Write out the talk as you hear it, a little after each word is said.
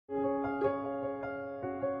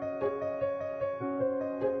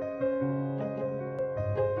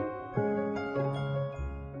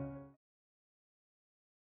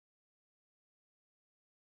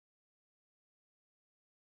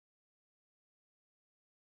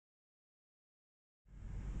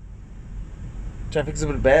Traffic's a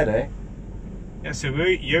bit bad, eh? Yeah, so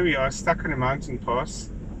here we are stuck on a mountain pass,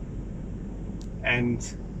 and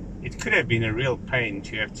it could have been a real pain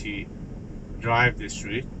to have to drive this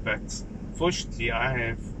route, but fortunately I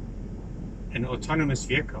have an autonomous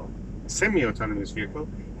vehicle, a semi-autonomous vehicle.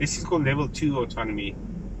 This is called level 2 autonomy.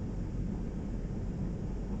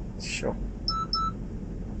 Sure.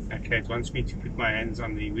 Okay, it wants me to put my hands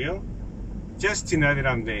on the wheel just to know that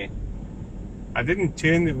I'm there. I didn't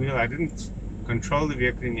turn the wheel, I didn't control the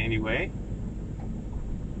vehicle in any way.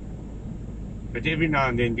 But every now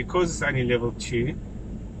and then, because it's only level 2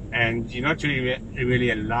 and you're not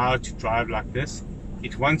really allowed to drive like this,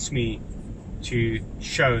 it wants me to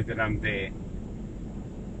show that I'm there.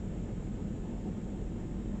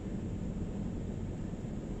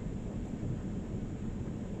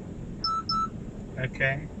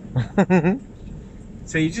 Okay.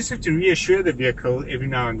 So you just have to reassure the vehicle every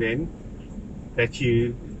now and then that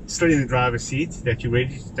you're still in the driver's seat, that you're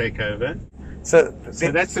ready to take over. So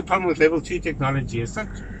that's the problem with level 2 technology. It's not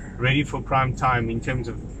ready for prime time in terms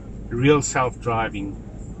of real self-driving,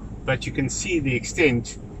 but you can see the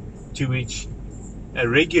extent to which a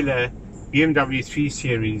regular BMW 3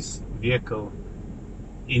 Series vehicle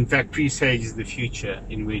in fact presages the future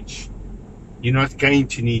in which you're not going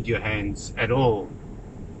to need your hands at all.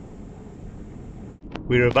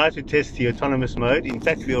 We're about to test the autonomous mode. In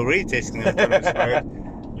fact, we're already testing the autonomous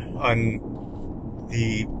mode on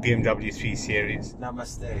the BMW 3 Series.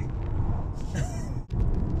 Namaste.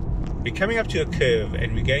 We're coming up to a curve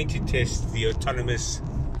and we're going to test the autonomous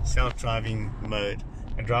self-driving mode.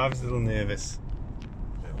 My driver's a little nervous.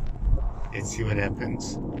 Let's see what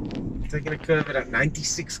happens. Taking a curve at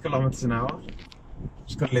 96 kilometers an hour.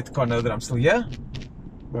 Just gotta let the car know that I'm still here,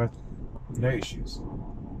 but no issues.